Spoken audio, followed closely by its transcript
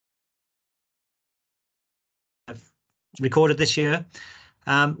recorded this year.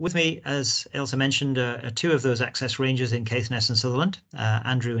 With me, as Ailsa mentioned, are two of those access rangers in Caithness and Sutherland,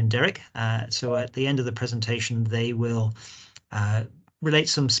 Andrew and Derek. So at the end of the presentation, they will relate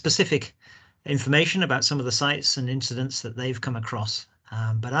some specific information about some of the sites and incidents that they've come across.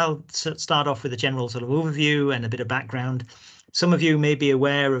 But I'll start off with a general sort of overview and a bit of background. Some of you may be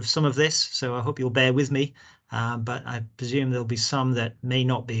aware of some of this, so I hope you'll bear with me. But I presume there'll be some that may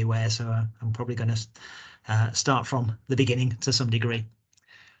not be aware, so I'm probably going to start from the beginning to some degree.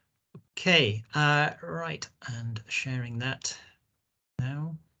 Okay, right, and sharing that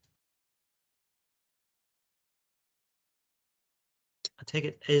now. I take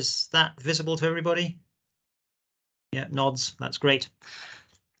it, is that visible to everybody? Yeah, nods, that's great.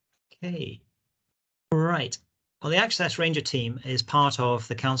 Okay, right. Well, the Access Ranger team is part of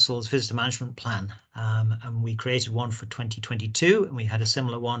the Council's Visitor Management Plan, and we created one for 2022, and we had a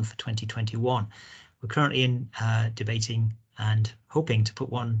similar one for 2021. We're currently debating and hoping to put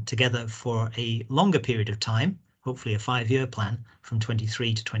one together for a longer period of time, hopefully a 5-year plan from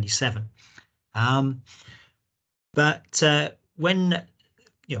 23 to 27. But when,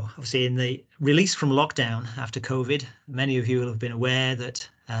 obviously in the release from lockdown after COVID, many of you will have been aware that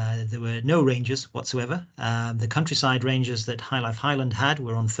there were no rangers whatsoever. The countryside rangers that High Life Highland had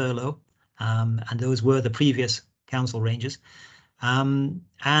were on furlough, and those were the previous council rangers. And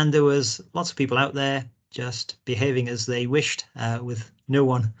there was lots of people out there just behaving as they wished, with no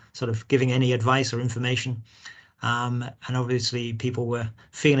one sort of giving any advice or information. And obviously people were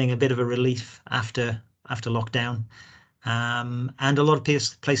feeling a bit of a relief after lockdown. And a lot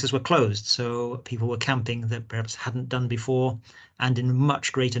of places were closed, so people were camping that perhaps hadn't done before and in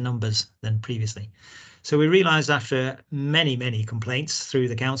much greater numbers than previously. So we realised after many complaints through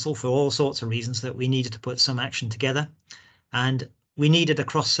the council for all sorts of reasons that we needed to put some action together, and we needed a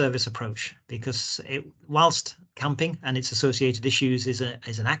cross-service approach because whilst camping and its associated issues is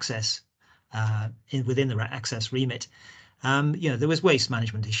an access within the access remit, there was waste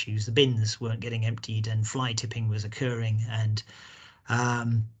management issues. The bins weren't getting emptied and fly tipping was occurring, and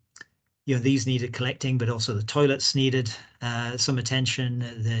these needed collecting, but also the toilets needed some attention.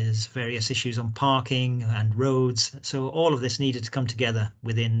 There's various issues on parking and roads. So all of this needed to come together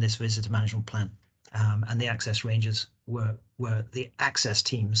within this visitor management plan. And the access rangers were the access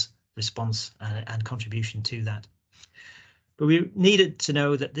team's response and contribution to that. But we needed to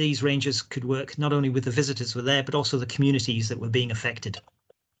know that these rangers could work not only with the visitors who were there, but also the communities that were being affected.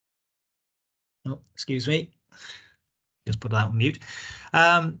 Oh, excuse me. Just put that on mute.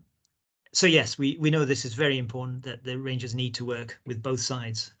 So yes, we know this is very important, that the rangers need to work with both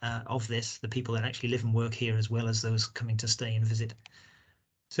sides of this, the people that actually live and work here, as well as those coming to stay and visit.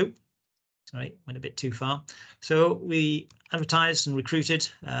 So, sorry, went a bit too far. So we advertised and recruited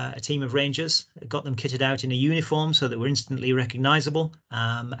a team of rangers, got them kitted out in a uniform so that we're instantly recognisable,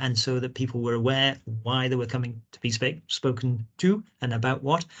 and so that people were aware why they were coming to be spoken to and about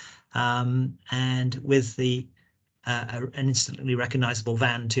what, and with an instantly recognisable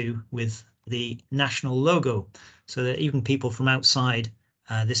van too, with the national logo, so that even people from outside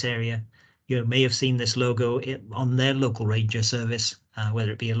this area may have seen this logo on their local ranger service,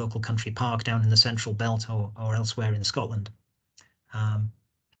 whether it be a local country park down in the central belt or elsewhere in Scotland.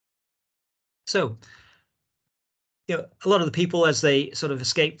 So, a lot of the people, as they sort of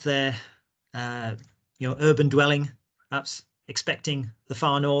escaped their, urban dwelling, perhaps expecting the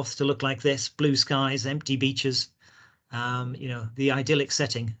far north to look like this: blue skies, empty beaches, the idyllic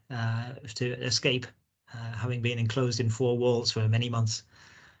setting to escape having been enclosed in 4 walls for many months.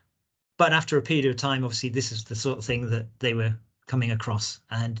 But after a period of time, obviously, this is the sort of thing that they were coming across,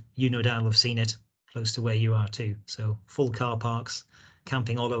 and no doubt have seen it close to where you are too. So full car parks,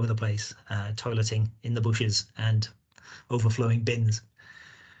 camping all over the place, toileting in the bushes and overflowing bins.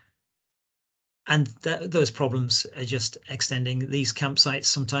 And those problems are just extending. These campsites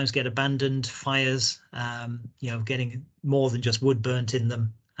sometimes get abandoned, fires, getting more than just wood burnt in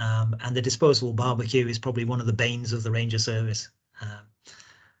them. And the disposable barbecue is probably one of the banes of the ranger service.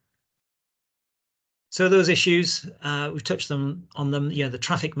 So those issues, we've touched on them, the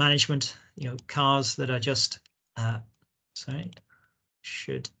traffic management, cars that are just, there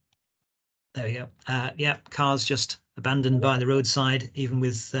we go. Cars just abandoned by the roadside, even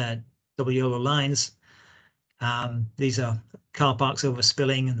with double yellow lines. These are car parks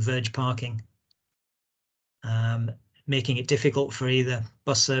overspilling and verge parking, making it difficult for either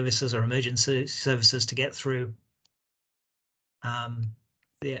bus services or emergency services to get through.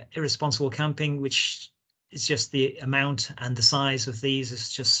 The irresponsible camping, which is just the amount and the size of these, is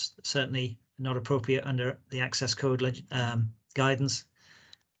just certainly not appropriate under the access code guidance.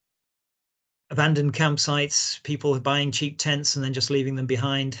 Abandoned campsites, people buying cheap tents and then just leaving them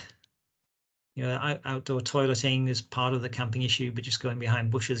behind. Outdoor toileting is part of the camping issue, but just going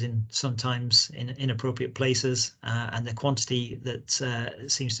behind bushes in sometimes in inappropriate places, and the quantity that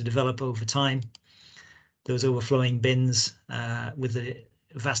seems to develop over time. Those overflowing bins with a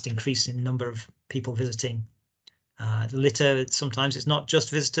vast increase in number of people visiting. The litter, sometimes it's not just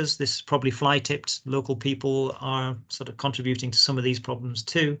visitors. This is probably fly-tipped. Local people are sort of contributing to some of these problems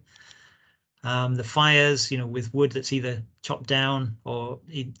too. The fires, with wood that's either chopped down or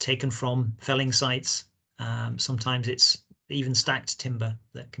taken from felling sites. Sometimes it's even stacked timber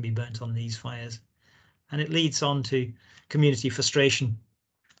that can be burnt on these fires. And it leads on to community frustration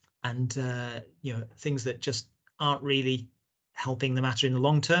and things that just aren't really helping the matter in the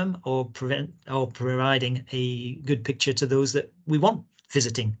long term, or providing a good picture to those that we want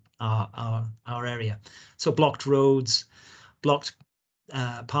visiting our area. So blocked roads, blocked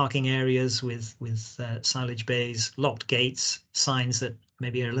parking areas with silage bays, locked gates, signs that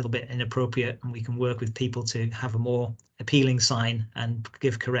maybe are a little bit inappropriate, and we can work with people to have a more appealing sign and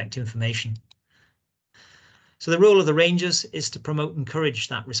give correct information. So the role of the rangers is to promote and encourage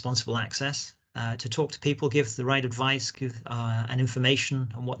that responsible access, to talk to people, give the right advice, give and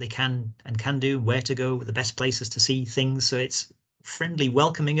information on what they can do, where to go, the best places to see things. So it's friendly,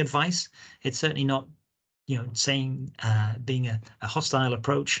 welcoming advice. It's certainly not saying being a hostile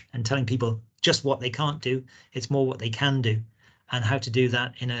approach and telling people just what they can't do. It's more what they can do and how to do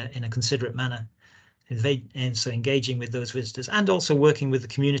that in a considerate manner. And so engaging with those visitors and also working with the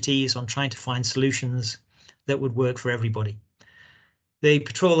communities on trying to find solutions that would work for everybody. They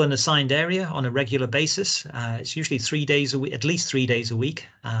patrol an assigned area on a regular basis. It's usually 3 days a week, at least 3 days a week.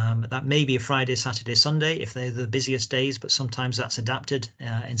 That may be a Friday, Saturday, Sunday if they're the busiest days, but sometimes that's adapted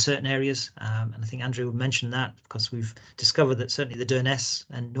in certain areas. And I think Andrew mentioned that because we've discovered that certainly the Durness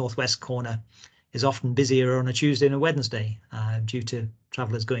and Northwest corner is often busier on a Tuesday and a Wednesday due to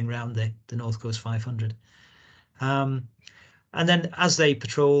travellers going around the North Coast 500. And then as they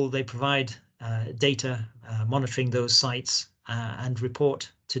patrol, they provide data monitoring those sites and report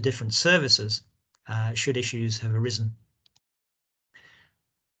to different services should issues have arisen.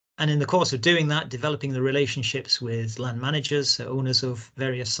 And in the course of doing that, developing the relationships with land managers, owners of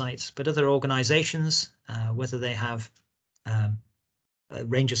various sites, but other organisations, whether they have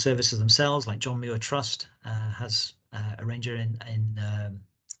ranger services themselves, like John Muir Trust has a ranger in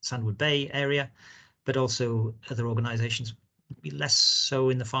Sandwood Bay area, but also other organisations. Maybe less so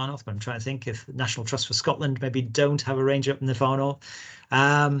in the far north, but I'm trying to think if National Trust for Scotland maybe don't have a ranger up in the far north.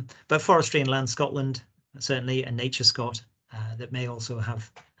 But Forestry and Land Scotland, certainly, and Nature Scot, that may also have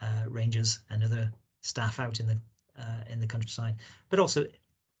rangers and other staff out in the countryside. But also,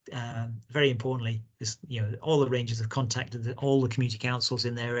 very importantly, all the rangers have contacted all the community councils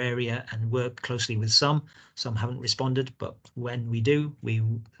in their area and work closely with some. Some haven't responded, but when we do, we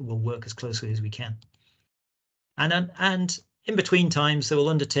will work as closely as we can. And in between times, they will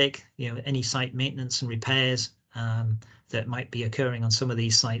undertake any site maintenance and repairs that might be occurring on some of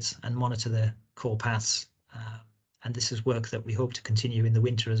these sites and monitor the core paths. And this is work that we hope to continue in the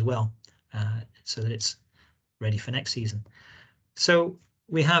winter as well, so that it's ready for next season. So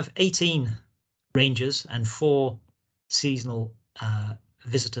we have 18 rangers and 4 seasonal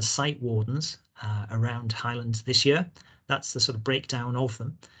visitor site wardens around Highland this year. That's the sort of breakdown of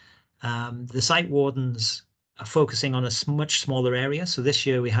them. The site wardens are focusing on a much smaller area. So this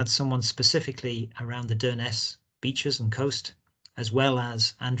year we had someone specifically around the Durness beaches and coast, as well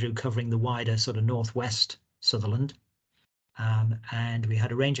as Andrew covering the wider sort of northwest Sutherland. And we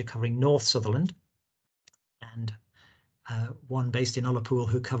had a ranger covering North Sutherland and one based in Ullapool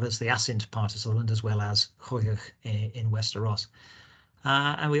who covers the Assynt part of Sutherland, as well as Choigach in Wester Ross.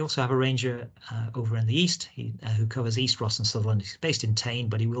 And we also have a ranger over in the east who covers East Ross and Sutherland. He's based in Tain,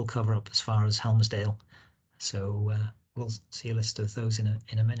 but he will cover up as far as Helmsdale. So we'll see a list of those in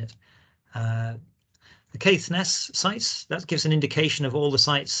a minute. The Caithness sites, that gives an indication of all the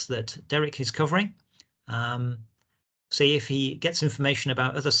sites that Derek is covering. See if he gets information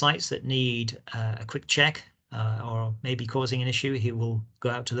about other sites that need a quick check or maybe causing an issue, he will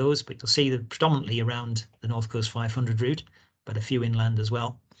go out to those, but you'll see that predominantly around the North Coast 500 route, but a few inland as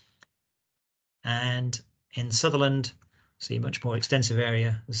well. And in Sutherland, see a much more extensive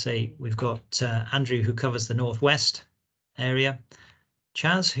area. Say we've got Andrew who covers the northwest area,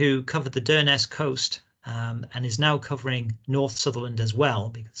 Chaz who covered the Durness coast and is now covering North Sutherland as well,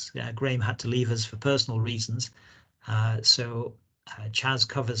 because Graham had to leave us for personal reasons. So Chaz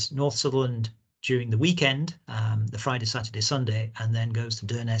covers North Sutherland during the weekend, the Friday, Saturday, Sunday, and then goes to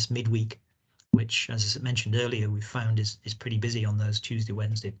Durness midweek, which, as I mentioned earlier, we've found is pretty busy on those Tuesday,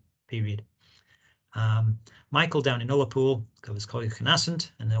 Wednesday period. Michael down in Ullapool covers Caithness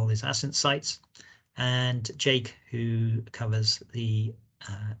and all these Ascent sites, and Jake, who covers the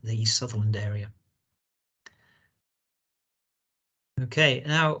East Sutherland area. Okay,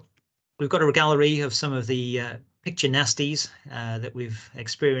 now we've got a gallery of some of the picture nasties that we've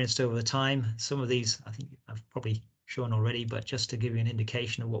experienced over the time. Some of these I think I've probably shown already, but just to give you an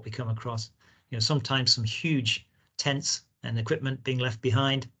indication of what we come across, you know, sometimes some huge tents and equipment being left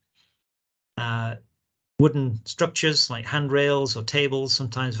behind. Wooden structures like handrails or tables,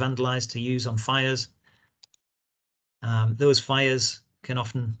 sometimes vandalized to use on fires. Those fires can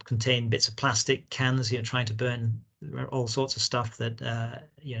often contain bits of plastic, cans, you know, trying to burn all sorts of stuff that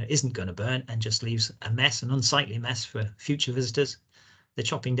you know, isn't going to burn, and just leaves a mess, an unsightly mess for future visitors. The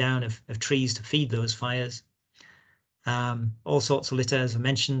chopping down of trees to feed those fires. All sorts of litter, as I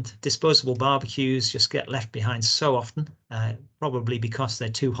mentioned. Disposable barbecues just get left behind so often, probably because they're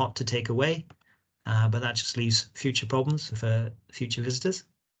too hot to take away, but that just leaves future problems for future visitors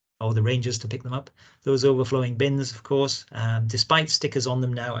or the rangers to pick them up. Those overflowing bins, of course, despite stickers on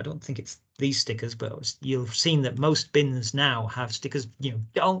them now. I don't think it's these stickers, but you've seen that most bins now have stickers, you know,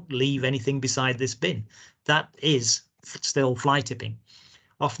 don't leave anything beside this bin. That is still fly tipping.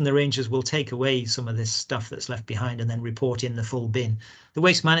 Often the rangers will take away some of this stuff that's left behind and then report in the full bin. The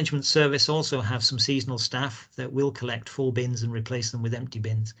Waste Management Service also have some seasonal staff that will collect full bins and replace them with empty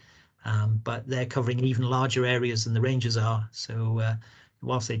bins. But they're covering even larger areas than the rangers are. So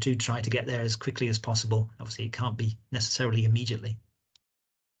whilst they do try to get there as quickly as possible, obviously it can't be necessarily immediately.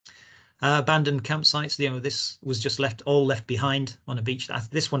 Abandoned campsites, you know, this was just all left behind on a beach.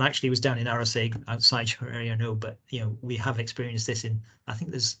 This one actually was down in Arrowsig, outside your area, no, but you know, we have experienced this in, I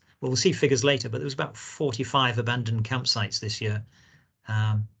think there's, well, we'll see figures later, but there was about 45 abandoned campsites this year.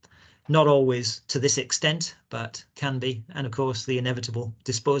 Not always to this extent, but can be. And of course, the inevitable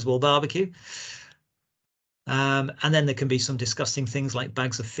disposable barbecue. And then there can be some disgusting things like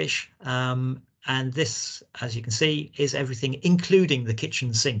bags of fish. And this, as you can see, is everything, including the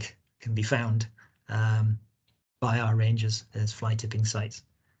kitchen sink, can be found by our rangers as fly tipping sites.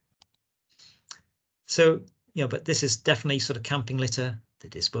 So, you know, but this is definitely sort of camping litter, the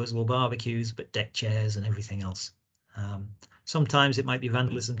disposable barbecues, but deck chairs and everything else. Sometimes it might be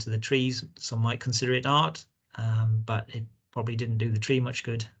vandalism to the trees. Some might consider it art, but it probably didn't do the tree much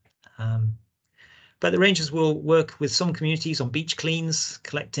good. But the rangers will work with some communities on beach cleans,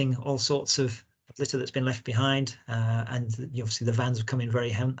 collecting all sorts of litter that's been left behind, and obviously the vans have come in very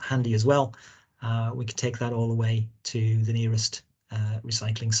handy as well. We can take that all the way to the nearest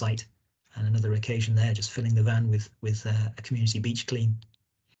recycling site, and another occasion there, just filling the van with a community beach clean.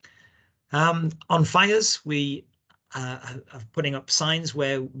 On fires, we are putting up signs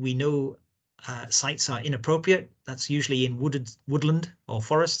where we know sites are inappropriate. That's usually in woodland or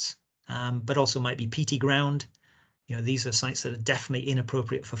forests, but also might be peaty ground. You know, these are sites that are definitely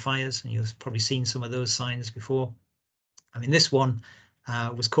inappropriate for fires, and you've probably seen some of those signs before. I mean, this one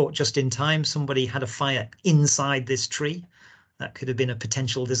was caught just in time. Somebody had a fire inside this tree. That could have been a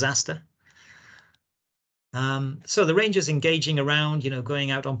potential disaster. So the rangers engaging around, you know,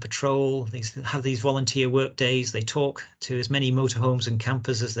 going out on patrol, they have these volunteer work days. They talk to as many motorhomes and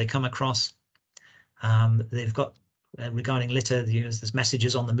campers as they come across. They've got regarding litter, you know, there's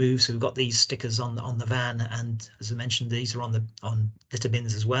messages on the move. So we've got these stickers on the van, and as I mentioned, these are on litter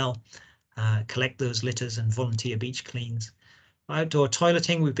bins as well. Collect those litters and volunteer beach cleans. Outdoor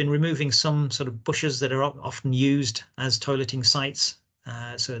toileting, we've been removing some sort of bushes that are often used as toileting sites,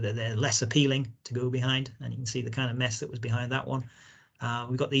 so that they're less appealing to go behind, and you can see the kind of mess that was behind that one.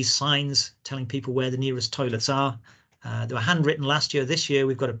 We've got these signs telling people where the nearest toilets are. They were handwritten last year. This year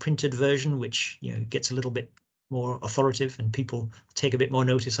we've got a printed version, which, you know, gets a little bit more authoritative and people take a bit more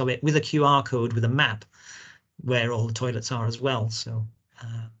notice of it, with a QR code with a map where all the toilets are as well. So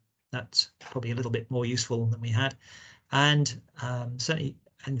that's probably a little bit more useful than we had. And certainly,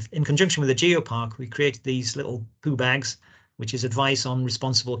 and in conjunction with the geopark, we created these little poo bags, which is advice on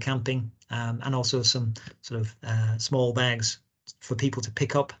responsible camping, and also some sort of small bags for people to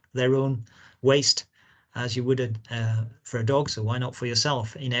pick up their own waste, as you would for a dog. So why not for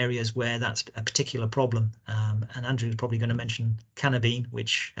yourself in areas where that's a particular problem? And Andrew's probably going to mention Canabine,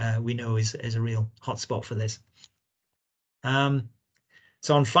 which we know is a real hotspot for this.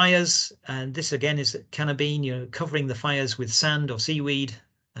 So on fires, and this again is Canabine, you know, covering the fires with sand or seaweed.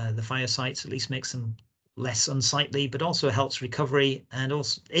 The fire sites at least makes them less unsightly, but also helps recovery. And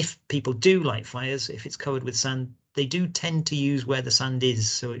also, if people do light fires, if it's covered with sand, they do tend to use where the sand is,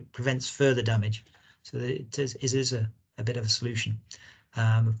 so it prevents further damage. So it is a bit of a solution.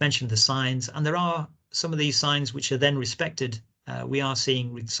 I've mentioned the signs, and there are some of these signs which are then respected. We are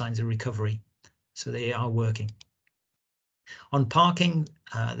seeing signs of recovery. So they are working. On parking,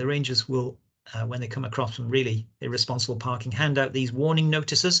 the Rangers will, when they come across some really irresponsible parking, hand out these warning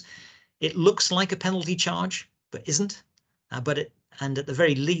notices. It looks like a penalty charge, but isn't. And at the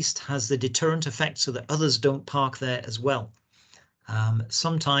very least has the deterrent effect so that others don't park there as well.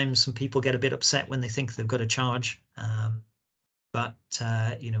 Sometimes some people get a bit upset when they think they've got a charge, but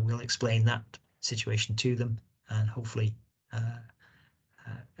you know, we'll explain that situation to them and hopefully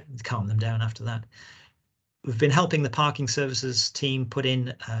calm them down after that. We've been helping the parking services team put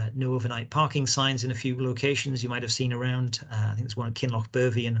in no overnight parking signs in a few locations you might have seen around. I think there's one at Kinloch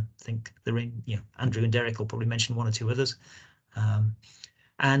Burvey, and I think Andrew and Derek will probably mention one or two others.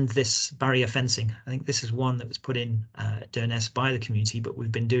 And this barrier fencing, I think this is one that was put in at Durness by the community, but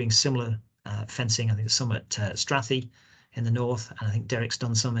we've been doing similar fencing. I think some at Strathy in the north, and I think Derek's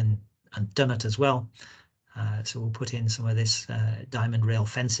done some in Dunnet as well. So we'll put in some of this diamond rail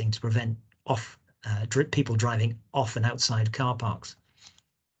fencing to prevent people driving off and outside car parks.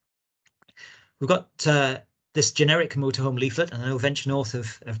 We've got this generic motorhome leaflet, and I know Venture North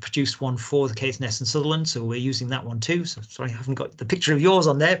have produced one for the Caithness and Sutherland, so we're using that one too. So sorry, I haven't got the picture of yours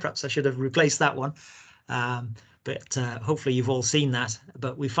on there. Perhaps I should have replaced that one. But hopefully you've all seen that.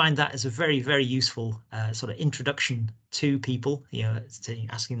 But we find that as a very, very useful sort of introduction to people, you know,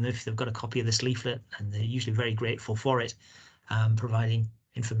 asking them if they've got a copy of this leaflet, and they're usually very grateful for it, providing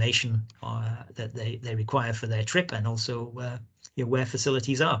information that they require for their trip, and also you know, where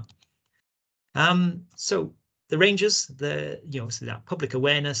facilities are. So the Rangers, so that public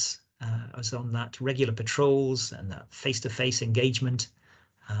awareness, is on that regular patrols and that face-to-face engagement,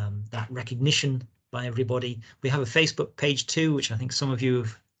 that recognition by everybody. We have a Facebook page too, which I think some of you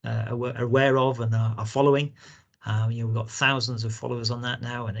are aware of and are following. You know, we've got thousands of followers on that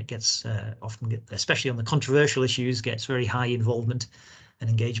now, and it gets especially on the controversial issues, gets very high involvement and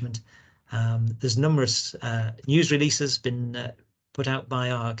engagement. There's numerous news releases been put out by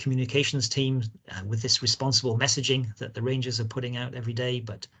our communications team with this responsible messaging that the Rangers are putting out every day,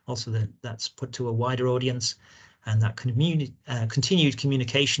 but also that's put to a wider audience, and that continued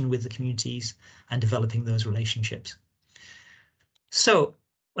communication with the communities and developing those relationships. So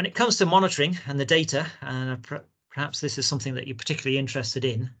when it comes to monitoring and the data, and perhaps this is something that you're particularly interested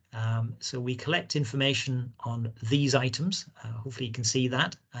in. So we collect information on these items. Hopefully you can see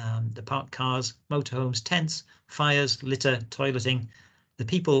that. The parked cars, motorhomes, tents, fires, litter, toileting,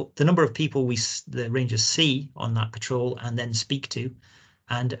 the number of people the Rangers see on that patrol and then speak to,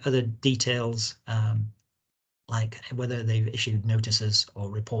 and other details like whether they've issued notices or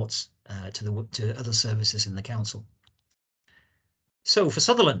reports to other services in the council. So for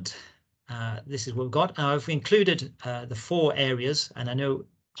Sutherland, this is what we've got. I've included the 4 areas, and I know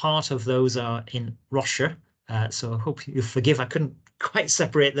part of those are in Rossshire, so I hope you forgive. I couldn't quite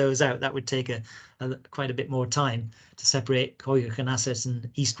separate those out. That would take quite a bit more time to separate Caithness and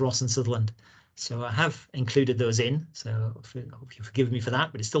East Ross and Sutherland. So I have included those in, so I hope you forgive me for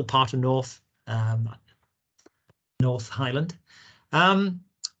that, but it's still part of North Highland.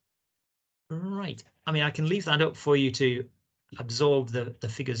 Right, I mean, I can leave that up for you to absorb the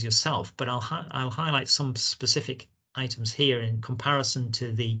figures yourself, but I'll highlight some specific items here in comparison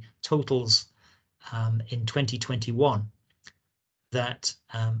to the totals in 2021. That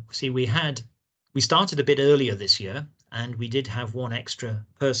see, we started a bit earlier this year, and we did have one extra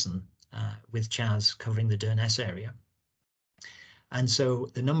person with Chaz covering the Durness area, and so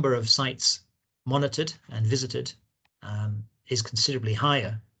the number of sites monitored and visited is considerably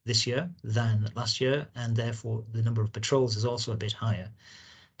higher this year than last year, and therefore the number of patrols is also a bit higher.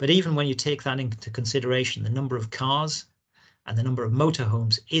 But even when you take that into consideration, the number of cars and the number of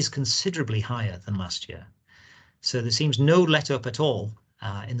motorhomes is considerably higher than last year. So there seems no let up at all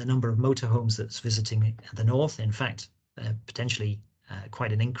in the number of motorhomes that's visiting the north. In fact, potentially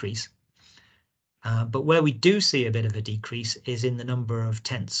quite an increase. But where we do see a bit of a decrease is in the number of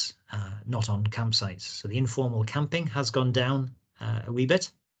tents not on campsites. So the informal camping has gone down a wee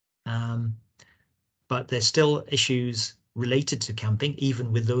bit. But there's still issues related to camping,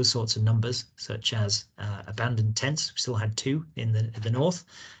 even with those sorts of numbers, such as abandoned tents. We still had 2 in the north,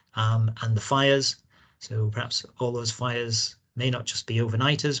 and the fires. So perhaps all those fires may not just be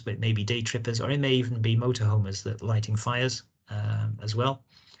overnighters, but maybe day trippers, or it may even be motorhomers that are lighting fires as well.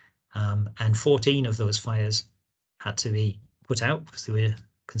 And 14 of those fires had to be put out because they were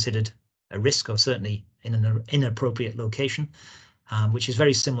considered a risk, or certainly in an inappropriate location. Which is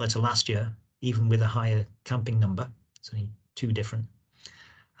very similar to last year, even with a higher camping number. It's only 2 different.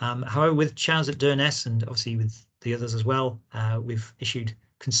 However, with Chaz at Durness, and obviously with the others as well, we've issued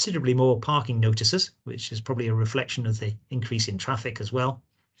considerably more parking notices, which is probably a reflection of the increase in traffic as well.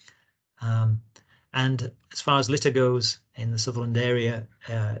 And as far as litter goes in the Sutherland area,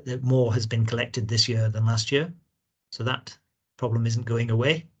 more has been collected this year than last year. So that problem isn't going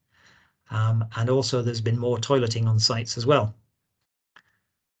away. And also there's been more toileting on sites as well.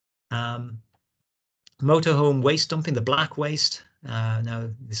 Motorhome waste dumping, the black waste. Now,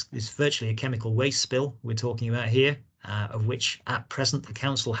 this is virtually a chemical waste spill we're talking about here, of which at present the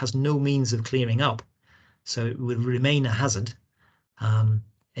council has no means of clearing up. So it will remain a hazard.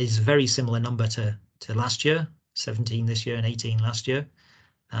 It's a very similar number to last year, 17 this year and 18 last year.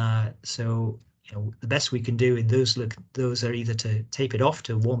 So the best we can do in those are either to tape it off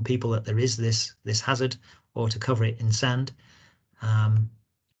to warn people that there is this hazard, or to cover it in sand.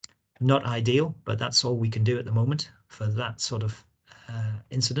 Not ideal, but that's all we can do at the moment for that sort of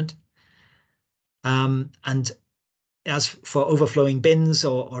incident. And as for overflowing bins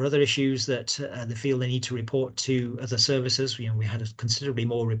or other issues that they feel they need to report to other services, we had considerably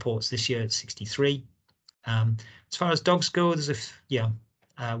more reports this year at 63. As far as dogs go, there's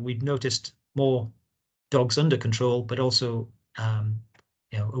we've noticed more dogs under control, but also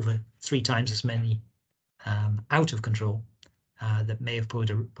over 3 times as many out of control that may have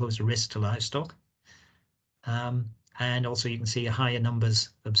posed a risk to livestock. And also you can see higher numbers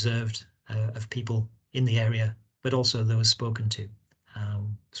observed of people in the area, but also those spoken to.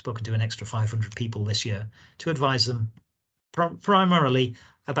 Spoken to an extra 500 people this year to advise them primarily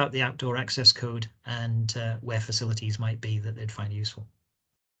about the outdoor access code and where facilities might be that they'd find useful.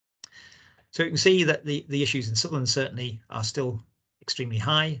 So you can see that the issues in Sutherland certainly are still extremely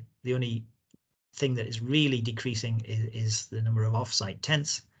high. The only thing that is really decreasing is the number of off-site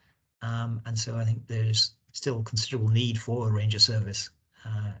tents. And so I think there's still considerable need for a ranger service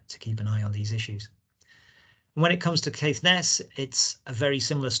to keep an eye on these issues. When it comes to Caithness, it's a very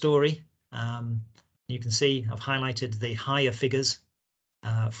similar story. You can see I've highlighted the higher figures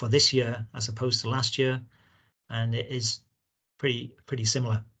for this year as opposed to last year, and it is pretty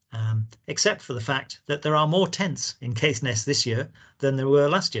similar, except for the fact that there are more tents in Caithness this year than there were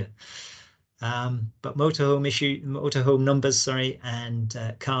last year. But motorhome numbers,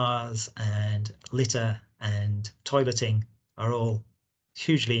 and cars and litter and toileting are all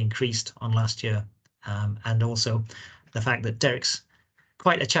hugely increased on last year. And also the fact that Derek's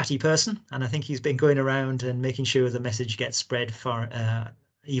quite a chatty person, and I think he's been going around and making sure the message gets spread far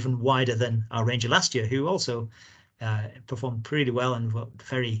even wider than our ranger last year, who also performed pretty well and got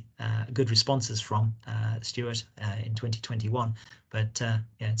very good responses from Stuart in 2021. But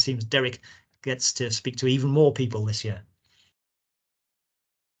it seems Derek gets to speak to even more people this year.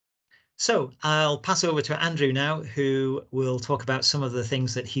 So I'll pass over to Andrew now, who will talk about some of the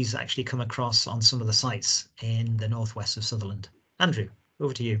things that he's actually come across on some of the sites in the northwest of Sutherland. Andrew,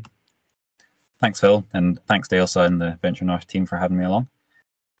 over to you. Thanks, Phil, and thanks to Ailsa and the Venture North team for having me along.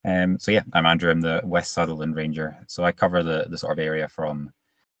 So yeah, I'm Andrew. I'm the West Sutherland Ranger. So I cover the sort of area from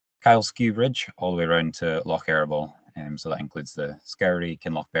Kyleskew Bridge all the way around to Loch Ereball. So that includes the Scourie,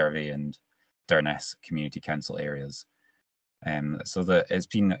 Kinlochbervie, and Durness Community Council areas. So it's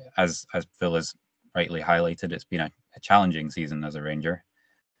been, as Phil has rightly highlighted, it's been a challenging season as a ranger.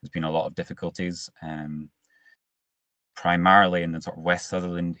 There's been a lot of difficulties, primarily in the sort of West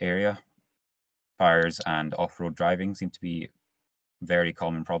Sutherland area. Fires and off-road driving seem to be very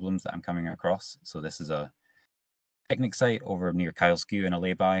common problems that I'm coming across. So this is a picnic site over near Kyleskew in a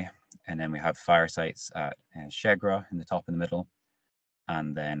lay-by, and then we have fire sites at Shegra in the top and the middle,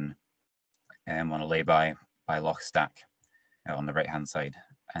 and then on a lay-by by Loch Stack on the right-hand side.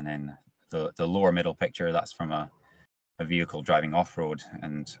 And then the lower middle picture, that's from a vehicle driving off-road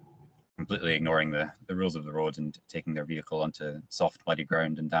and completely ignoring the rules of the road and taking their vehicle onto soft, muddy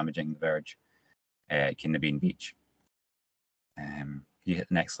ground and damaging the verge at Kinnabeen Beach. You hit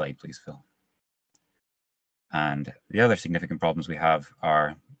the next slide, please, Phil. And the other significant problems we have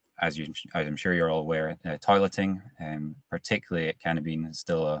are, as I'm sure you're all aware, toileting, particularly at Kinnabeen, is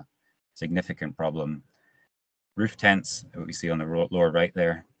still a significant problem. Roof tents, what we see on the lower right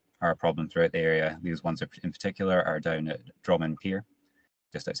there, are a problem throughout the area. These ones in particular are down at Drummond Pier,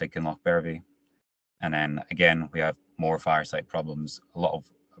 just outside Kinlochbervie. And then again, we have more fire site problems, a lot of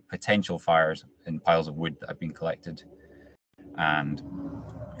potential fires in piles of wood that have been collected. And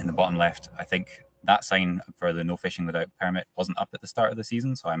in the bottom left, I think that sign for the no fishing without permit wasn't up at the start of the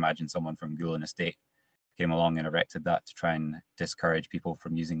season. So I imagine someone from Gulen Estate came along and erected that to try and discourage people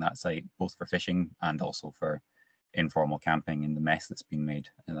from using that site, both for fishing and also for informal camping in the mess that's been made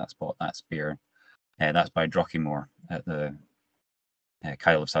in that spot. That spear, that's by Drockymore at the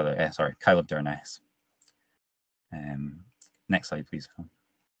Kyle of Durness. Next slide, please, Phil.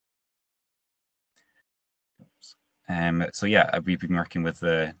 So yeah, we've been working with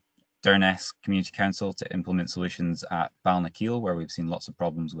the Durness Community Council to implement solutions at Balnakeil, where we've seen lots of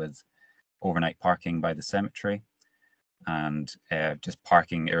problems with overnight parking by the cemetery and just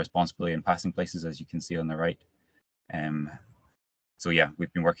parking irresponsibly in passing places, as you can see on the right. So yeah,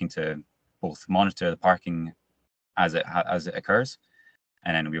 we've been working to both monitor the parking as it occurs,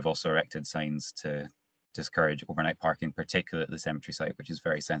 and then we've also erected signs to discourage overnight parking, particularly at the cemetery site, which is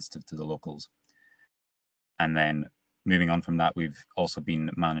very sensitive to the locals. And then moving on from that, we've also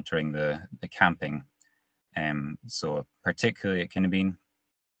been monitoring the camping. So particularly at Kinnabean,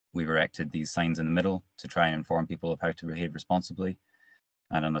 we've erected these signs in the middle to try and inform people of how to behave responsibly.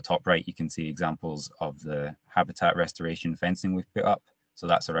 And on the top right, you can see examples of the habitat restoration fencing we've put up. So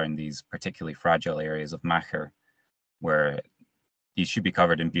that's around these particularly fragile areas of Macher, where these should be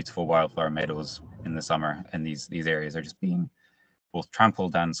covered in beautiful wildflower meadows in the summer. And these areas are just being both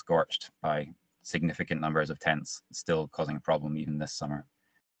trampled and scorched by significant numbers of tents, still causing a problem even this summer.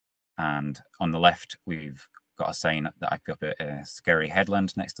 And on the left, we've got a sign that I put up at Skerry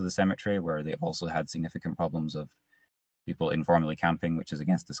Headland next to the cemetery, where they've also had significant problems of people informally camping, which is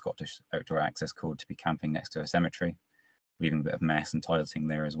against the Scottish Outdoor Access Code to be camping next to a cemetery, leaving a bit of mess and toileting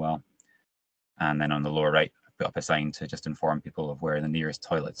there as well. And then on the lower right, I put up a sign to just inform people of where the nearest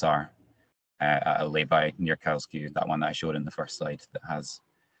toilets are at a lay-by near Kylskew, that one that I showed in the first slide that has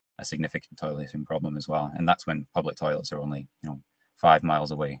a significant toileting problem as well. And that's when public toilets are only 5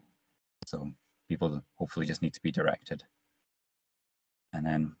 miles away. So people hopefully just need to be directed. And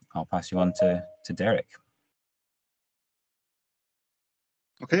then I'll pass you on to Derek.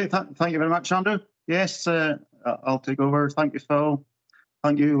 Okay, thank you very much, Andrew. Yes, I'll take over. Thank you, Phil.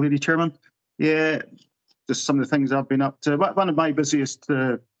 Thank you, Lady Chairman. Yeah, just some of the things I've been up to. One of my busiest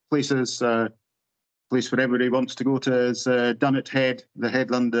places, place where everybody wants to go to, is Dunnet Head, the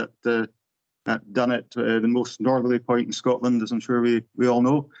headland at Dunnet, the most northerly point in Scotland, as I'm sure we all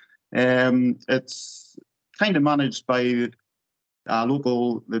know. It's kind of managed by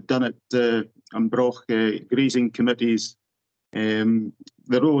local, the Dunnet and Broch grazing committees.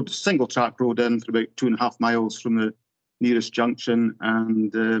 The road, single track road in for about 2.5 miles from the nearest junction,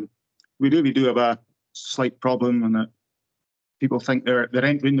 and we really do have a slight problem, and that people think they're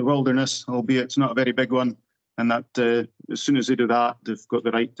entering the wilderness, albeit it's not a very big one, and that as soon as they do that, they've got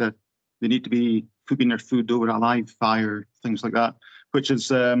the right to, they need to be cooking their food over a live fire, things like that, which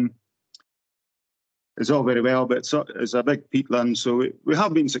is all very well, but it's a big peatland. So we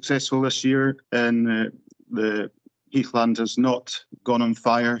have been successful this year, and the heathland has not gone on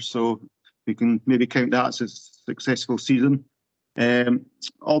fire, so we can maybe count that as a successful season.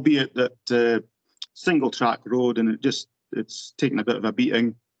 Albeit that single track road, and it's taken a bit of a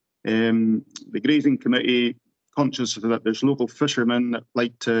beating. The grazing committee, conscious of that there's local fishermen that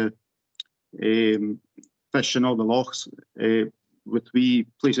like to fish in all the lochs with wee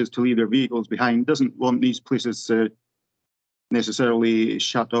places to leave their vehicles behind, doesn't want these places necessarily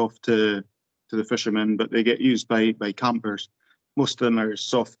shut off to the fishermen, but they get used by campers. Most of them are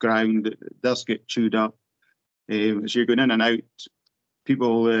soft ground. It does get chewed up. As you're going in and out,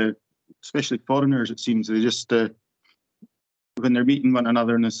 people, especially foreigners, it seems, they just, when they're meeting one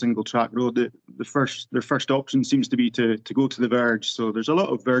another in a single track road, their first option seems to be to go to the verge. So there's a lot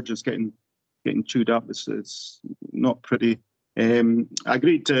of verges getting chewed up. It's not pretty. I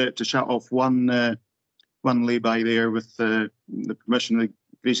agreed to shut off one lay-by there with the permission of the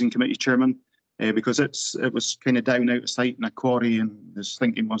grazing committee chairman, because it was kind of down out of sight in a quarry, and his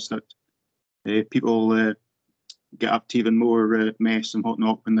thinking was that people get up to even more mess and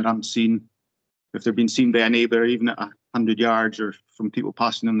whatnot when they're unseen. If they're being seen by a neighbour, even at 100 yards or from people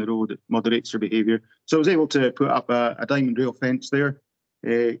passing on the road, it moderates their behaviour. So I was able to put up a diamond rail fence there,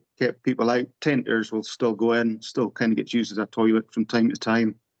 kept people out. Tenters will still go in, still kind of gets used as a toilet from time to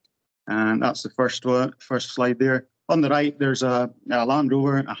time. And that's the first slide there. On the right, there's a Land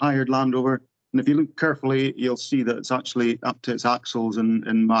Rover, a hired Land Rover. And if you look carefully, you'll see that it's actually up to its axles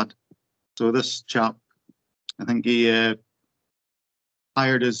in mud. So this chap, I think he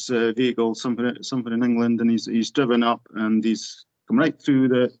hired his vehicle, something in England, and he's driven up and he's come right through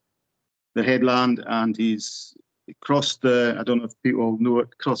the headland, and he's crossed I don't know if people know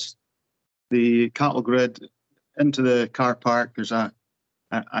it, crossed the cattle grid into the car park. There's a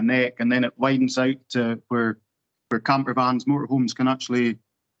neck, and then it widens out to where camper vans, motorhomes can actually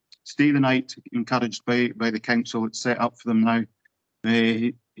stay the night, encouraged by the council. It's set up for them now.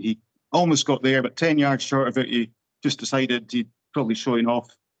 He almost got there, but 10 yards short of it, he just decided he'd probably showing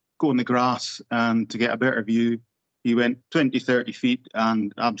off, go in the grass, and to get a better view, he went 20-30 feet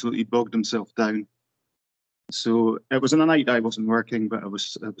and absolutely bogged himself down. So it was on a night I wasn't working, but I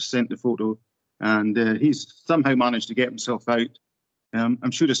was sent the photo, and he's somehow managed to get himself out.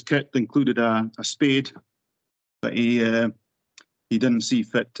 I'm sure his kit included a spade, but he didn't see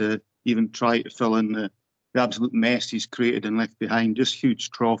fit to even try to fill in the absolute mess he's created and left behind. Just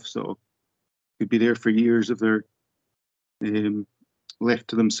huge troughs that could be there for years if they're left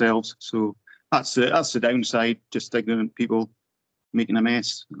to themselves. So that's the downside. Just ignorant people making a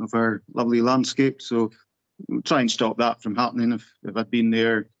mess of our lovely landscape. So we'll try and stop that from happening. If I'd been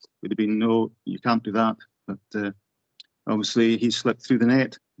there, it would have been no, you can't do that. But obviously he slipped through the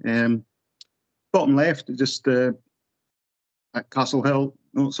net. Bottom left, just at Castle Hill.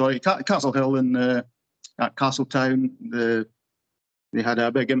 No, sorry, Castle Hill in at Castletown. They had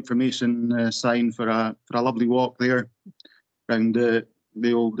a big information sign for a lovely walk there around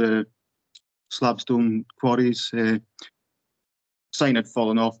the old slabstone quarries. Sign had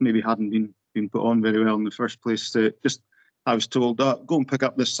fallen off, maybe hadn't been put on very well in the first place. I was told, go and pick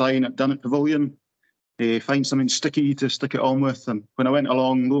up this sign at Dunnet Pavilion, find something sticky to stick it on with. And when I went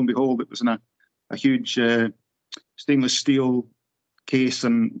along, lo and behold, it was in a huge stainless steel case,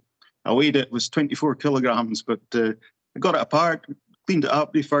 and I weighed it, was 24 kilograms, but I got it apart, cleaned it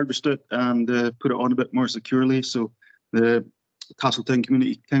up, refurbished it, and put it on a bit more securely. So the Castletown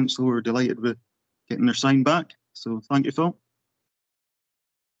Community Council were delighted with getting their sign back. So thank you, Phil.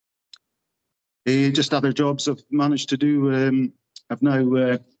 Just other jobs I've managed to do. I've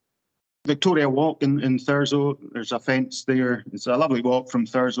now Victoria Walk in Thurso. There's a fence there. It's a lovely walk from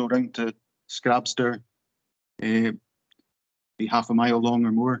Thurso round to Scrabster. Be half a mile long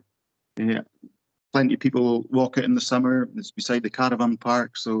or more. Plenty of people walk it in the summer. It's beside the caravan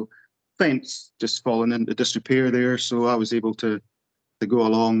park. So fence just fallen into disrepair there. So I was able to go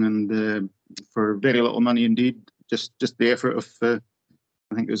along and for very little money indeed, just the effort of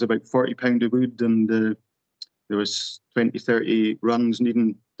I think it was about £40 of wood, and there was 20, 30 runs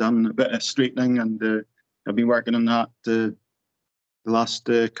needing done, a bit of straightening, and I've been working on that the last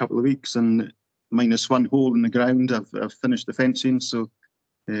couple of weeks, and minus one hole in the ground, I've finished the fencing, so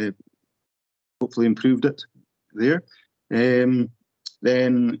hopefully improved it there. Then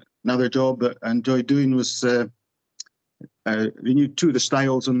another job that I enjoyed doing was renewed two of the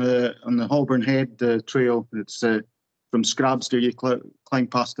stiles on the Holborn Head trail. It's from Scrabster, you climb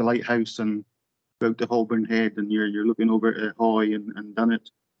past the lighthouse and go out to Holborn Head, and you're looking over at Hoy and Dunnet.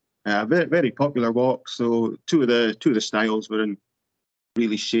 Very, very popular walk. So two of the stiles were in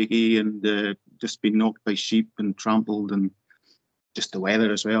really shaky and just been knocked by sheep and trampled, and just the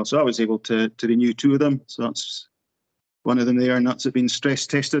weather as well. So I was able to renew two of them. So that's one of them there, and that's been stress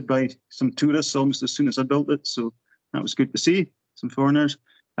tested by some tourists almost as soon as I built it. So that was good to see, some foreigners.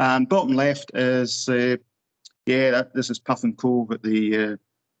 And bottom left is this is Puffin Cove at the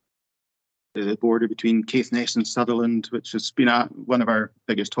border between Caithness and Sutherland, which has been one of our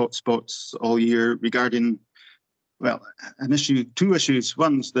biggest hotspots all year regarding, well, two issues.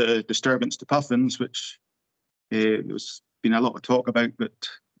 One's the disturbance to puffins, which there's been a lot of talk about, but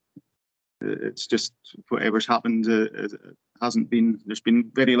it's just whatever's happened hasn't been. There's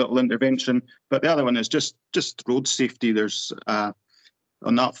been very little intervention. But the other one is just road safety. There's on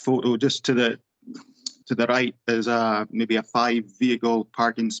that photo just to the right is maybe a 5-vehicle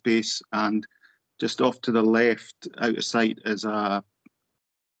parking space, and just off to the left, out of sight, is only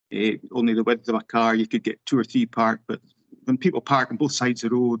the width of a car. You could get 2 or 3 parked, but when people park on both sides of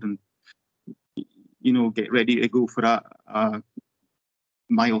the road and get ready to go for a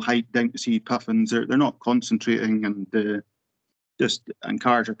mile hike down to see puffins, they're not concentrating, and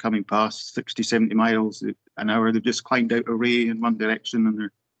cars are coming past 60, 70 miles an hour. They've just climbed out a ray in one direction and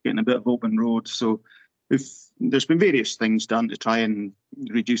they're getting a bit of open road. So there's been various things done to try and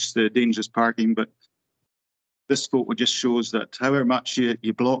reduce the dangerous parking, but this photo just shows that however much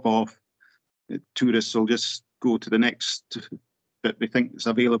you block off, tourists will just go to the next bit they think is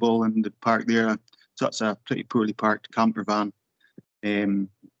available and park there. So that's a pretty poorly parked camper van.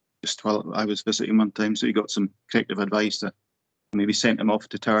 Just while I was visiting one time, so he got some corrective advice that maybe sent him off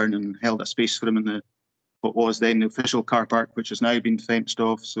to turn and held a space for him in what was then the official car park, which has now been fenced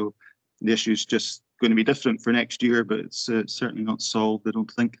off. So the issue's just going to be different for next year, but it's certainly not solved, I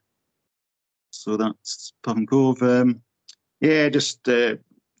don't think. So that's Puffin Cove. Just a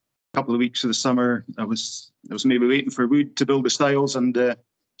couple of weeks of the summer, I was maybe waiting for wood to build the stiles, and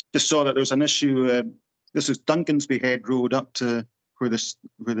just saw that there was an issue. This is Duncansby Head Road up to where the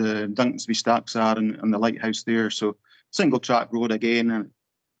Duncansby stacks are and the lighthouse there. So single track road again,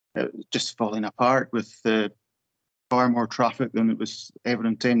 and just falling apart with far more traffic than it was ever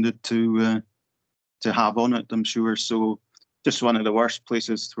intended to have on it, I'm sure. So just one of the worst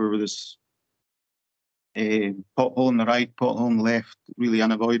places where there's a pothole on the right, pothole on the left, really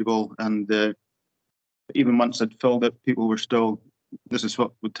unavoidable. And even once I'd filled it, people were still this is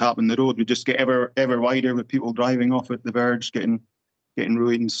what would happen. The road would just get ever wider with people driving off at the verge, getting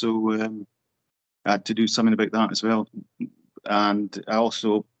ruined. So I had to do something about that as well. And I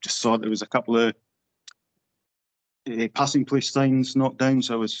also just saw there was a couple of passing place signs knocked down,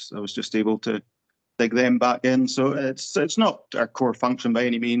 so I was just able to dig them back in. So it's not our core function by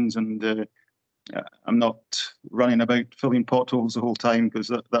any means, and I'm not running about filling potholes the whole time,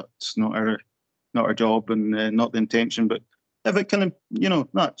 because that's not our job, and not the intention. But if it can,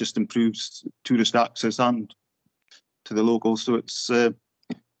 that just improves tourist access and to the locals, so it's in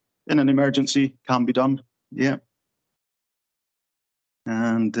an emergency can be done. Yeah.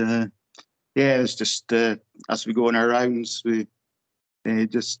 And it's just as we go on our rounds, we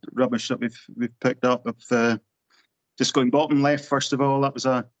just rubbish that we've picked up. Of just going bottom left, first of all, that was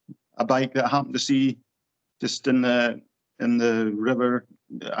a bike that I happened to see just in the river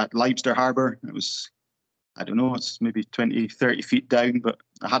at Leibster Harbour. It was, I don't know, it's maybe 20, 30 feet down, but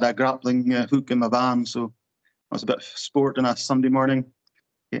I had a grappling hook in my van, so it was a bit of sport on a Sunday morning,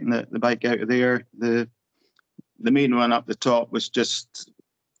 getting the bike out of there. The main one up the top was just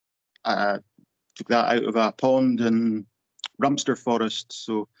took that out of a pond in Rumster Forest,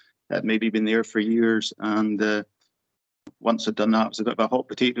 so that had maybe been there for years. And once I'd done that, it was a bit of a hot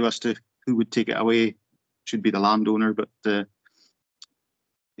potato as to who would take it away. Should be the landowner, but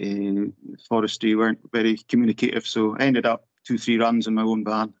forestry weren't very communicative, so I ended up 2-3 runs in my own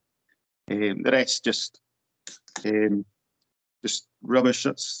van. The rest just rubbish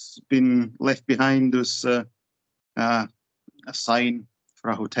that's been left behind. There's a sign for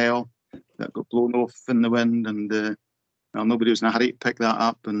a hotel that got blown off in the wind, and nobody was in a hurry to pick that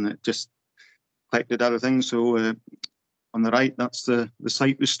up, and it just collected other things. So on the right, that's the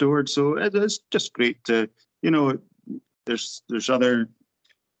site restored. So it's just great to, there's other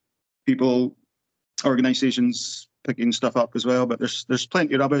people, organisations picking stuff up as well, but there's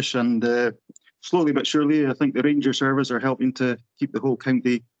plenty of rubbish, and slowly but surely, I think the Ranger Service are helping to keep the whole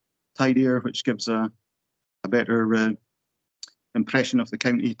county tidier, which gives a better impression of the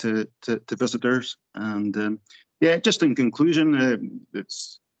county to visitors. And just in conclusion,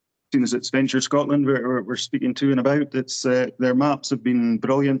 it's soon as it's Venture Scotland we're speaking to and about. It's their maps have been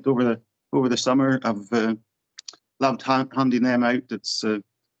brilliant over the summer. I've loved handing them out. It's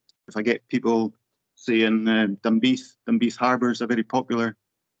if I get people saying Dunbeath Harbour is a very popular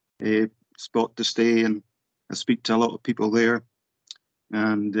spot to stay, and I speak to a lot of people there.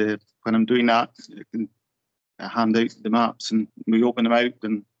 And when I'm doing that, I can hand out the maps and we open them out,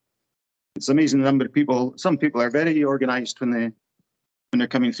 and it's amazing the number of people. Some people are very organised when they're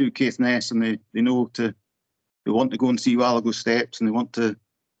coming through Caithness, and they know they want to go and see Wallago Steps, and they want to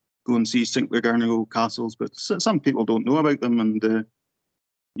go and see Sinclair-Garnago castles, but some people don't know about them, and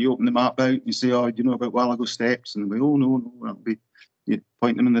you open the map out and you say, oh, do you know about Wallago Steps? And they go, oh no, you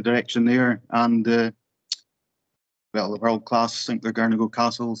point them in the direction there, and the world-class Sinclair-Garnago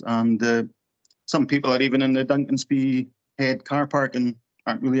castles. And some people are even in the Duncansby Head car park and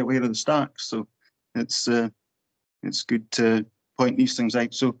aren't really aware of the stacks. So it's good to point these things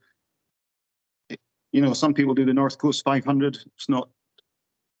out. So, some people do the North Coast 500. It's not,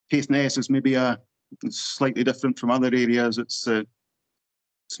 Caithness is maybe it's slightly different from other areas. It's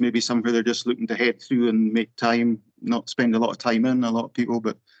maybe somewhere they're just looking to head through and make time, not spend a lot of time in, a lot of people.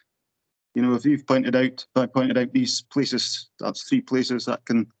 But, if you've pointed out these places, that's 3 places that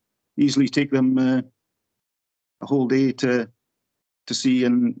can easily take them a whole day to see,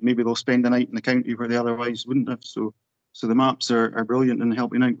 and maybe they'll spend the night in the county where they otherwise wouldn't have. So the maps are brilliant in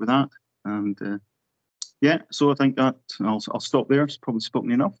helping out with that. And so I think that I'll stop there. It's probably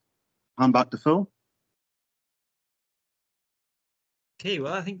spoken enough. Hand back to Phil. Okay,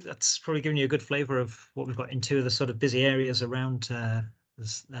 well, I think that's probably given you a good flavour of what we've got into the sort of busy areas around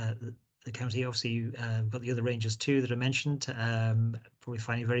the county. Obviously, you've got the other rangers too that I mentioned, probably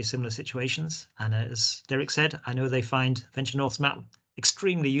finding very similar situations. And as Derek said, I know they find Venture North's map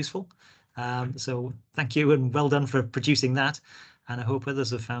extremely useful. So thank you and well done for producing that. And I hope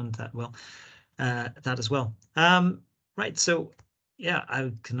others have found that that as well. Right, so yeah,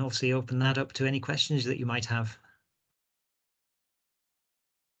 I can obviously open that up to any questions that you might have.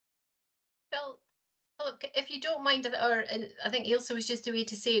 If you don't mind, or I think Ailsa was just a way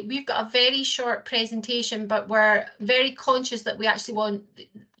to say, we've got a very short presentation, but we're very conscious that we actually want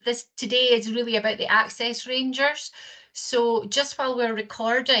this today is really about the Access Rangers. So just while we're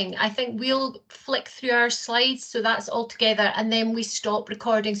recording, I think we'll flick through our slides, so that's all together, and then we stop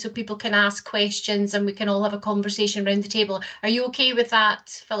recording so people can ask questions and we can all have a conversation around the table. Are you okay with that,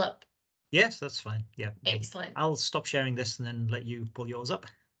 Philip? Yes, that's fine. Yeah. Excellent. I'll stop sharing this and then let you pull yours up.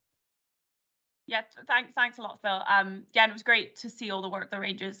 Yeah, thanks a lot, Phil. Yeah, and it was great to see all the work the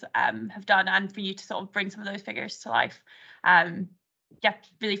Rangers have done, and for you to sort of bring some of those figures to life. Yeah,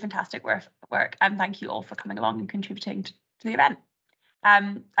 really fantastic work, and thank you all for coming along and contributing to the event.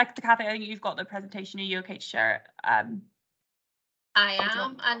 Cathy, I think you've got the presentation. Are you okay to share it? I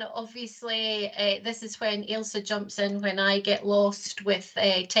am, and obviously this is when Ailsa jumps in when I get lost with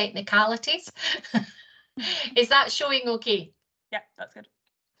technicalities. Is that showing okay? Yeah, that's good.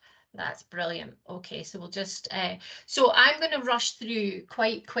 That's brilliant. Okay, so we'll just, so I'm going to rush through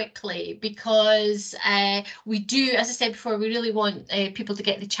quite quickly because we do, as I said before, we really want people to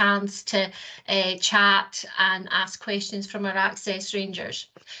get the chance to chat and ask questions from our Access Rangers.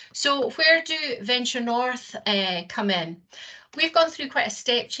 So where do Venture North come in? We've gone through quite a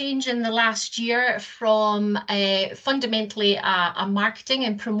step change in the last year from fundamentally a marketing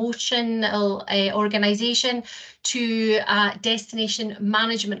and promotional organisation to a destination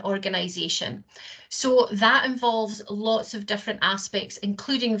management organisation. So that involves lots of different aspects,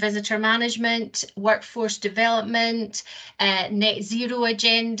 including visitor management, workforce development, net zero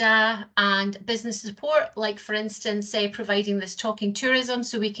agenda, and business support, like for instance, providing this talking tourism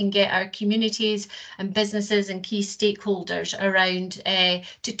so we can get our communities and businesses and key stakeholders around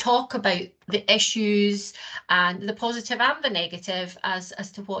to talk about the issues and the positive and the negative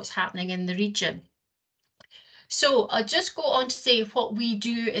as to what's happening in the region. So I'll just go on to say what we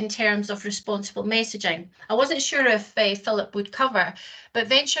do in terms of responsible messaging. I wasn't sure if Philip would cover, but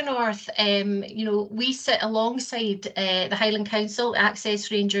Venture North, you know, we sit alongside the Highland Council Access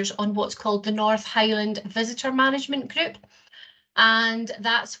Rangers on what's called the North Highland Visitor Management Group. And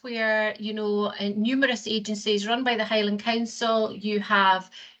that's where, you know, numerous agencies run by the Highland Council. You have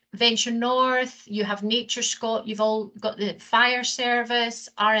Venture North, you have Nature Scot, you've all got the fire service,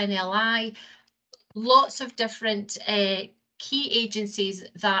 RNLI, lots of different key agencies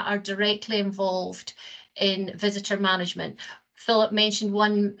that are directly involved in visitor management. Philip mentioned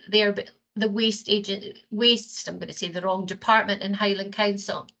one there, but the waste, I'm going to say the wrong department in Highland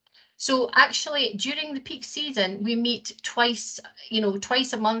Council. So actually during the peak season, we meet twice, you know,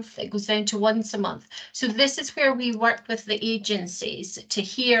 twice a month. It goes down to once a month. So this is where we work with the agencies to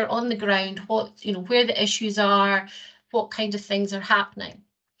hear on the ground what, you know, where the issues are, what kind of things are happening.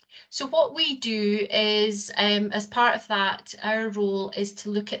 So what we do is, as part of that, our role is to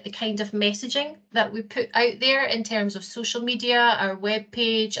look at the kind of messaging that we put out there in terms of social media, our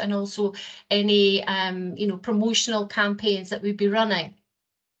webpage, and also any, you know, promotional campaigns that we'd be running.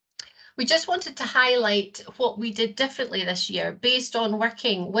 We just wanted to highlight what we did differently this year based on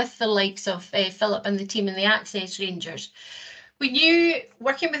working with the likes of Philip and the team in the Access Rangers. We knew,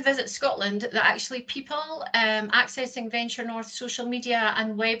 working with Visit Scotland, that actually people accessing Venture North social media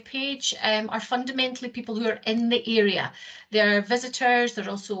and webpage are fundamentally people who are in the area. They're visitors, they're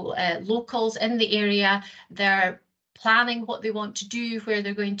also locals in the area. They're planning what they want to do, where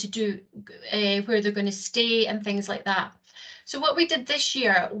they're going to do, where they're going to stay and things like that. So what we did this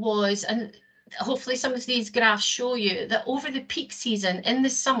year was, and hopefully some of these graphs show you, that over the peak season in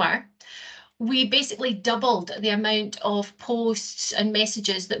the summer, we basically doubled the amount of posts and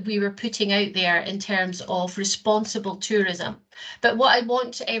messages that we were putting out there in terms of responsible tourism. But what I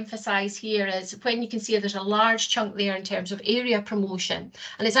want to emphasize here is when you can see there's a large chunk there in terms of area promotion,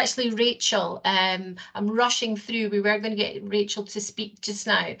 and it's actually Rachel. I'm rushing through. We were going to get Rachel to speak just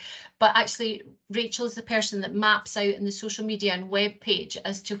now, but actually Rachel is the person that maps out in the social media and web page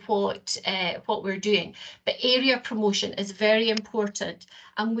as to what we're doing. But area promotion is very important,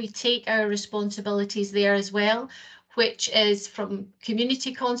 and we take our responsibilities there as well, which is from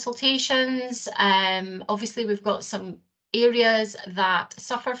community consultations. Obviously we've got some areas that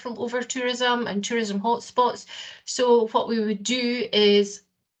suffer from over tourism and tourism hotspots. So what we would do is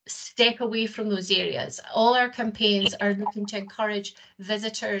step away from those areas. All our campaigns are looking to encourage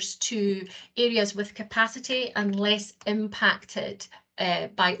visitors to areas with capacity and less impacted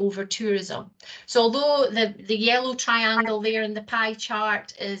by over tourism. So although the yellow triangle there in the pie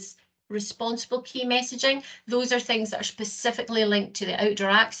chart is responsible key messaging, those are things that are specifically linked to the outdoor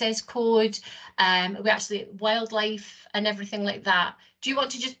access code, we actually wildlife and everything like that. Do you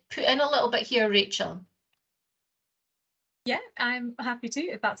want to just put in a little bit here, Rachel? Yeah, I'm happy to,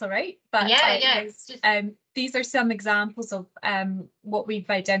 if that's all right. But yeah. These are some examples of what we've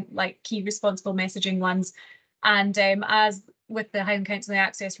identified, like key responsible messaging ones. And as with the Highland Council and the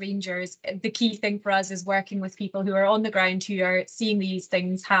Access Rangers, the key thing for us is working with people who are on the ground, who are seeing these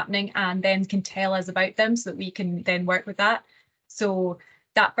things happening and then can tell us about them so that we can then work with that. So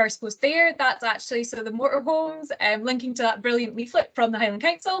that first post there, that's actually the motorhomes, linking to that brilliant leaflet from the Highland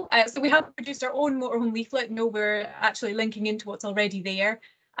Council. So we have produced our own motorhome leaflet. No, we're actually linking into what's already there.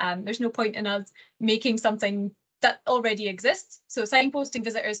 There's no point in us making something that already exists. So signposting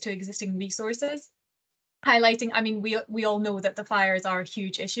visitors to existing resources, highlighting, I mean, we all know that the fires are a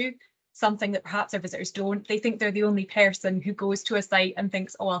huge issue, something that perhaps our visitors don't. They think they're the only person who goes to a site and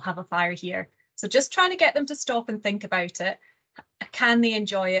thinks, oh, I'll have a fire here. So just trying to get them to stop and think about it. Can they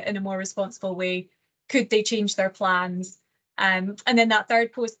enjoy it in a more responsible way? Could they change their plans? And then that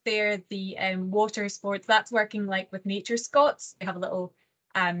third post there, the water sports, that's working like with Nature Scots. They have a little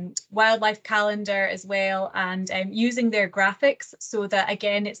wildlife calendar as well, and using their graphics so that,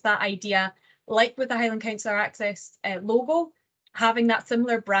 again, it's that idea, like with the Highland Council Access logo, having that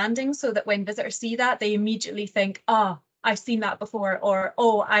similar branding so that when visitors see that, they immediately think, oh, I've seen that before, or,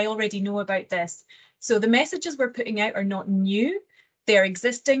 oh, I already know about this. So the messages we're putting out are not new. They're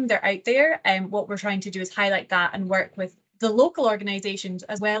existing, they're out there. And what we're trying to do is highlight that and work with the local organisations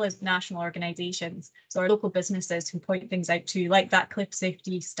as well as national organisations. So our local businesses who point things out to, like that cliff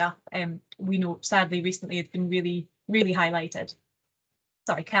safety stuff, we know sadly recently it's been really, really highlighted.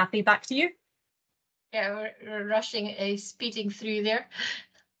 Sorry, Kathy, back to you. Yeah, we're rushing, speeding through there.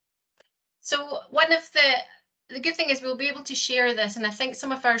 So one of the good thing is we'll be able to share this, and I think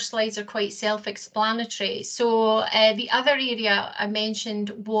some of our slides are quite self-explanatory. So the other area I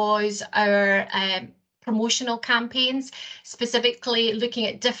mentioned was our promotional campaigns, specifically looking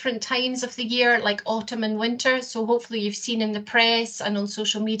at different times of the year, like autumn and winter. So hopefully you've seen in the press and on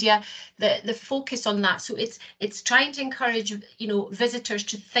social media the focus on that. So it's trying to encourage, you know, visitors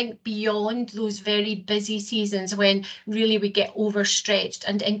to think beyond those very busy seasons when really we get overstretched,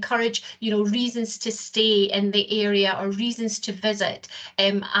 and encourage, you know, reasons to stay in the area or reasons to visit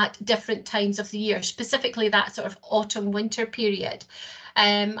at different times of the year, specifically that sort of autumn winter period.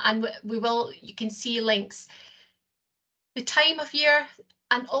 And you can see links, the time of year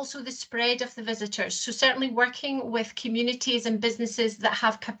and also the spread of the visitors. So certainly working with communities and businesses that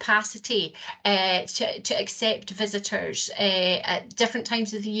have capacity to accept visitors at different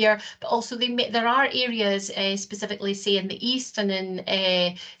times of the year, but also there are areas specifically say in the east and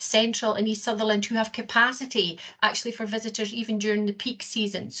in central and East Sutherland who have capacity actually for visitors even during the peak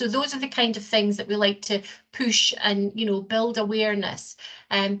season. So those are the kind of things that we like to push and, you know, build awareness.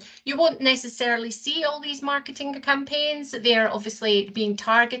 You won't necessarily see all these marketing campaigns. They're obviously being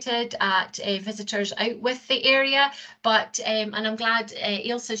targeted at visitors out with the area, but and I'm glad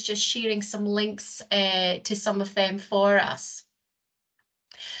Ailsa's just sharing some links to some of them for us.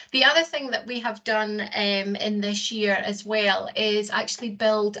 The other thing that we have done in this year as well is actually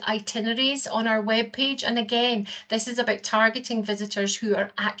build itineraries on our webpage. And again, this is about targeting visitors who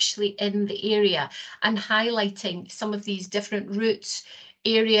are actually in the area and highlighting some of these different routes,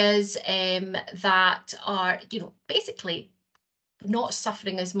 areas that are, you know, basically not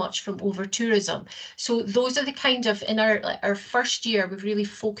suffering as much from over tourism. So those are the kind of, in our first year, we've really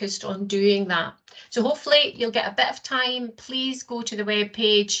focused on doing that. So hopefully you'll get a bit of time. Please go to the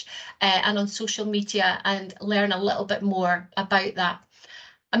webpage and on social media and learn a little bit more about that.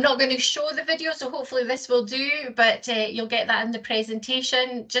 I'm not going to show the video, so hopefully this will do, but you'll get that in the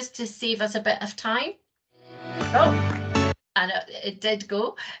presentation just to save us a bit of time. Oh. And it did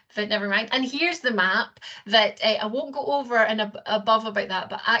go, but never mind. And here's the map that I won't go over and above about that,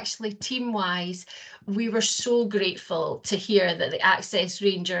 but actually team-wise, we were so grateful to hear that the Access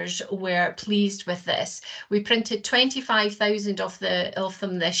Rangers were pleased with this. We printed 25,000 of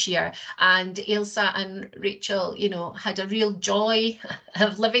them this year, and Ailsa and Rachel, you know, had a real joy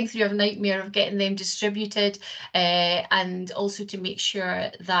of living through a nightmare of getting them distributed, and also to make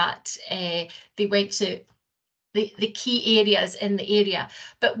sure that they went to the key areas in the area.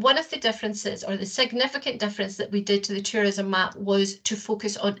 But one of the differences, or the significant difference that we did to the tourism map, was to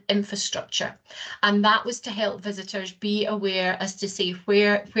focus on infrastructure. And that was to help visitors be aware as to say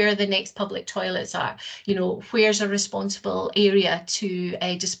where the next public toilets are, you know, where's a responsible area to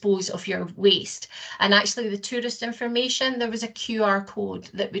dispose of your waste. And actually the tourist information, there was a QR code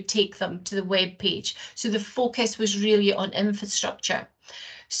that would take them to the web page. So the focus was really on infrastructure.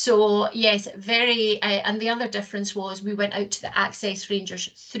 So yes, and the other difference was we went out to the Access Rangers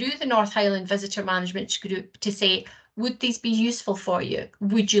through the North Highland Visitor Management Group to say, would these be useful for you?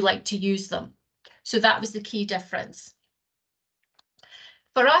 Would you like to use them? So that was the key difference.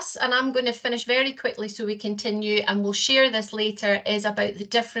 For us, and I'm going to finish very quickly so we continue, and we'll share this later, is about the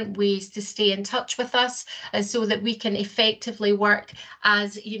different ways to stay in touch with us, and so that we can effectively work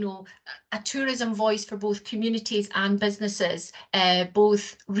as, you know, a tourism voice for both communities and businesses,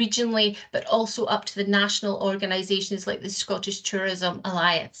 both regionally, but also up to the national organisations like the Scottish Tourism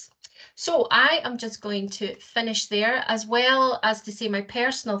Alliance. So I am just going to finish there, as well as to say my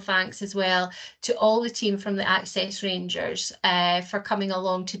personal thanks as well to all the team from the Access Rangers for coming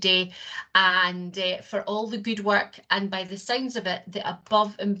along today, and for all the good work, and by the sounds of it, the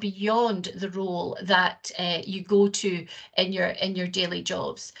above and beyond the role that you go to in your daily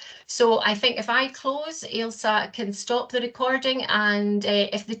jobs. So I think if I close, Ailsa can stop the recording, and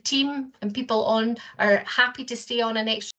if the team and people on are happy to stay on an extra